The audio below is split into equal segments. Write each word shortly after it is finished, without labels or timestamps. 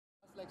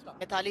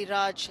Mithali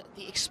Raj,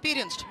 the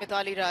experienced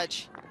Mithali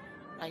Raj,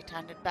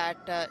 right-handed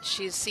bat.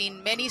 She's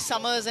seen many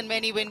summers and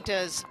many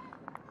winters.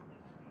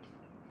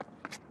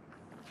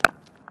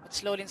 But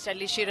slowly and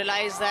steadily she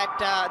realized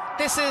that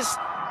this is,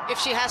 if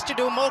she has to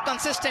do more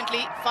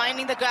consistently,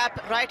 finding the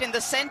gap right in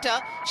the centre,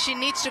 she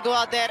needs to go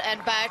out there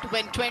and bat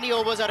when 20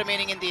 overs are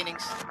remaining in the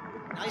innings.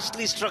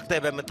 Nicely struck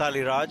there by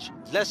Mithali Raj.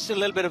 Just a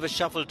little bit of a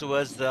shuffle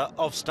towards the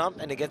off stump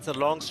and he gets a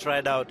long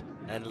stride out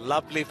and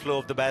lovely flow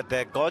of the bat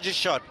there. Gorgeous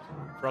shot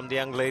from the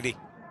young lady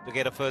to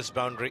get a first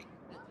boundary.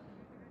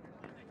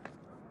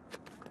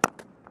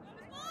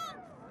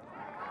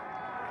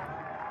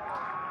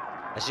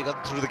 As she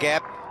got through the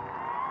gap,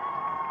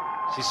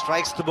 she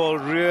strikes the ball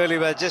really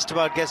well, just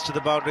about gets to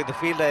the boundary. The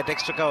fielder at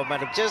extra cover might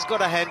have just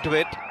got a hand to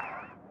it.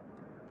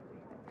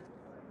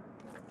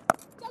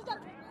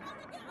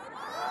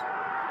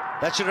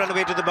 That should run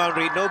away to the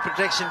boundary. No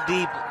protection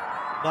deep,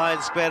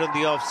 behind square on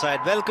the offside.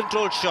 Well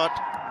controlled shot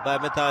by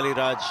Mithali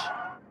Raj.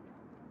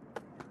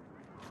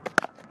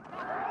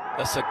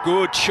 That's a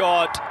good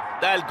shot.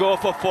 They'll go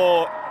for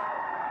 4.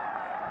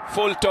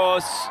 Full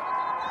toss.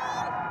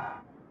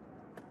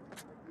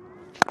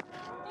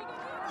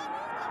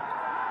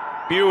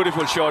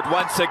 Beautiful shot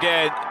once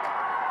again.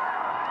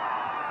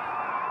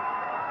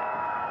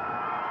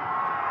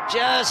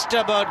 Just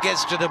about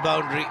gets to the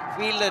boundary.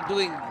 Fielder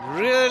doing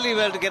really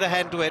well to get a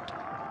hand to it.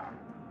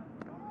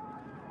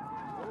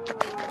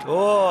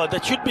 Oh,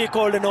 that should be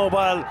called a no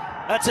ball.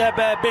 That's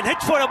been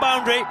hit for a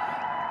boundary.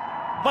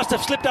 Must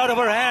have slipped out of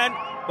her hand,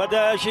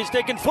 but she's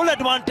taken full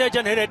advantage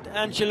and hit it,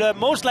 and she'll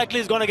most likely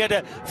is going to get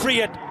a free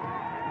hit.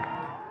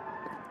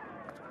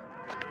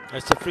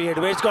 That's a free hit.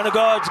 Where it's going to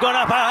go? It's gone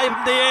up high in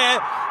the air.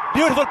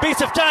 Beautiful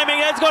piece of timing.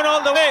 It's gone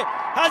all the way.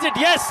 Has it?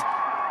 Yes.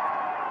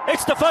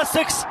 It's the first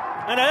 6.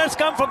 And it has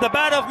come from the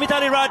bat of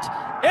Mithali Raj.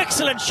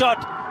 Excellent shot.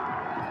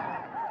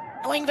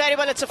 Knowing very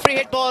well it's a free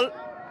hit ball.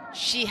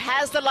 She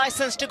has the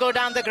license to go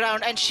down the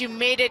ground and she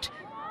made it,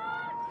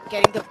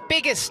 getting the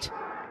biggest.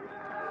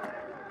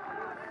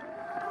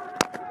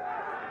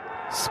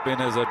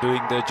 Spinners are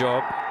doing their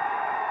job.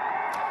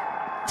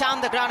 Down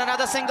the ground,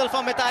 another single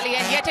for Mithali,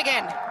 and yet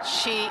again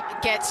she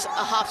gets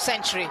a half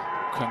century.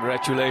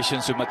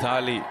 Congratulations to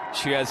Mithali.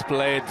 She has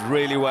played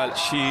really well.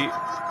 She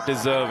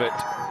deserves it.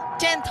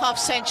 10th half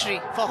century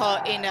for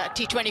her in a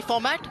T20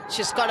 format.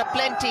 She's got a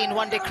plenty in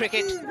one-day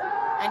cricket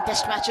and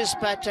test matches,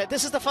 but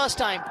this is the first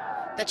time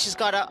that she's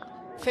got a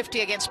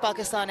 50 against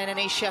Pakistan in an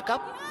Asia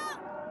Cup.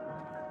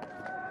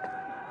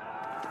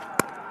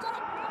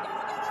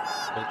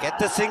 Will get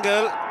the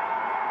single.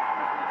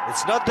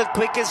 It's not the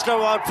quickest of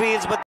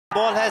outfields, but the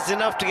ball has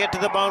enough to get to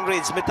the boundary.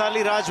 It's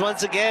Mithali Raj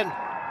once again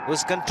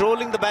who's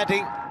controlling the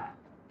batting.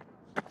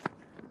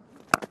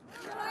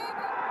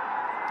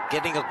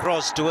 Getting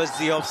across towards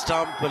the off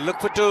stump. Will look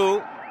for 2.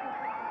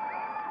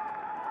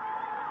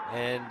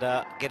 And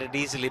get it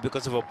easily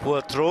because of a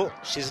poor throw.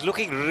 She's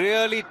looking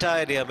really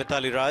tired here,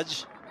 Mithali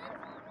Raj.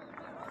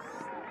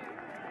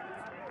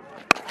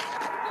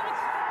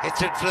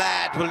 Hits it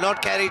flat. Will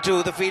not carry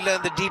 2. The fielder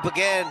in the deep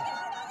again.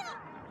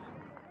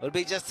 Will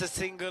be just a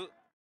single.